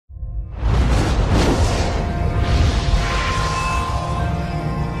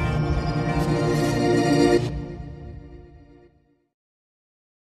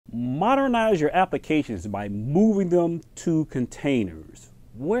modernize your applications by moving them to containers.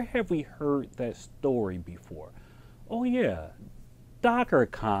 Where have we heard that story before? Oh yeah,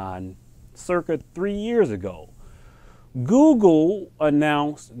 DockerCon circa 3 years ago. Google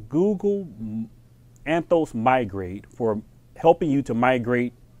announced Google Anthos Migrate for helping you to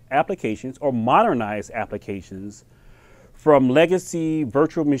migrate applications or modernize applications from legacy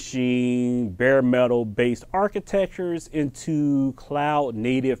virtual machine, bare metal based architectures into cloud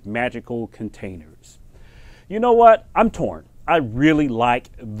native magical containers. You know what? I'm torn. I really like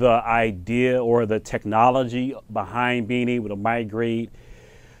the idea or the technology behind being able to migrate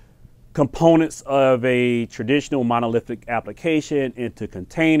components of a traditional monolithic application into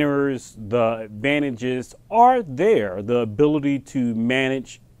containers. The advantages are there. The ability to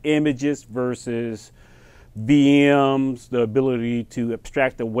manage images versus VMs, the ability to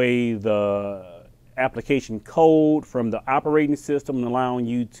abstract away the application code from the operating system, allowing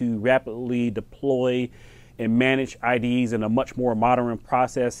you to rapidly deploy and manage IDEs in a much more modern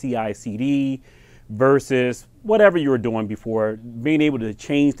process, CI/CD, versus whatever you were doing before. Being able to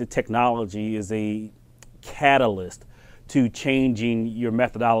change the technology is a catalyst to changing your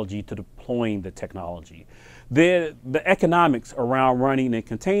methodology to deploying the technology. The economics around running in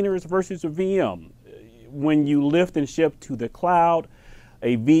containers versus a VM. When you lift and shift to the cloud,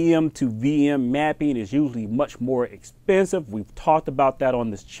 a VM to VM mapping is usually much more expensive. We've talked about that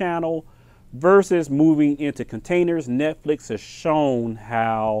on this channel. Versus moving into containers, Netflix has shown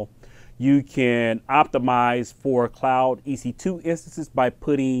how you can optimize for cloud EC2 instances by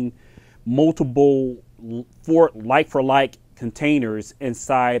putting multiple like-for-like containers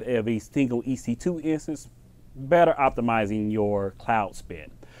inside of a single EC2 instance, better optimizing your cloud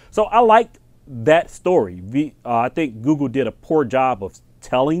spend. So I like that story. I think Google did a poor job of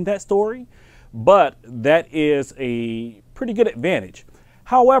telling that story, but that is a pretty good advantage.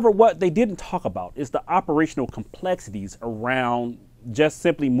 However, what they didn't talk about is the operational complexities around just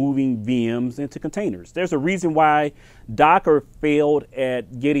simply moving VMs into containers. There's a reason why Docker failed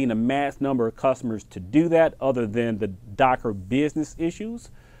at getting a mass number of customers to do that, other than the Docker business issues.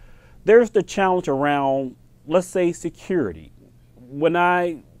 There's the challenge around, let's say, security. When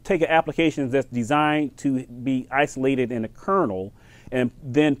I take an application that's designed to be isolated in a kernel and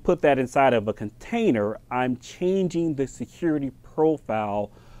then put that inside of a container, I'm changing the security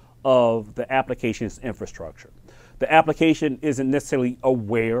profile of the application's infrastructure. The application isn't necessarily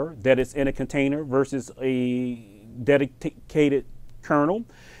aware that it's in a container versus a dedicated kernel.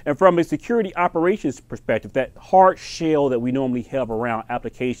 And from a security operations perspective, that hard shell that we normally have around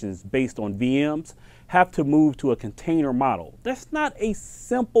applications based on VMs have to move to a container model. That's not a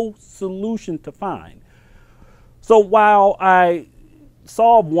simple solution to find. So while I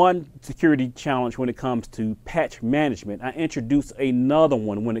solve one security challenge when it comes to patch management, I introduce another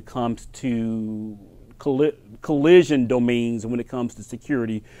one when it comes to collision domains, when it comes to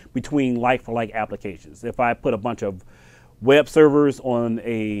security between like-for-like applications. If I put a bunch of web servers on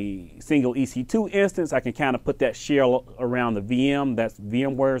a single EC2 instance, I can kind of put that shell around the VM. That's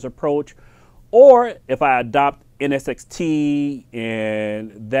VMware's approach. Or if I adopt NSXT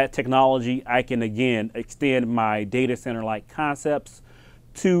and that technology, I can again extend my data center-like concepts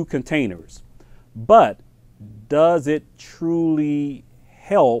to containers. But does it truly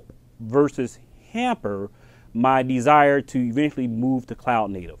help versus hamper my desire to eventually move to cloud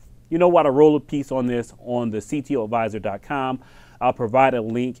native? You know what? I wrote a piece on this on the CTOadvisor.com. I'll provide a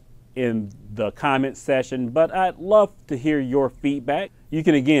link in the comment section, but I'd love to hear your feedback. You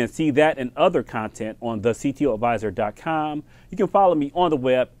can again see that and other content on the CTOadvisor.com. You can follow me on the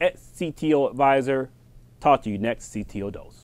web at CTOadvisor. Talk to you next, CTO Dose.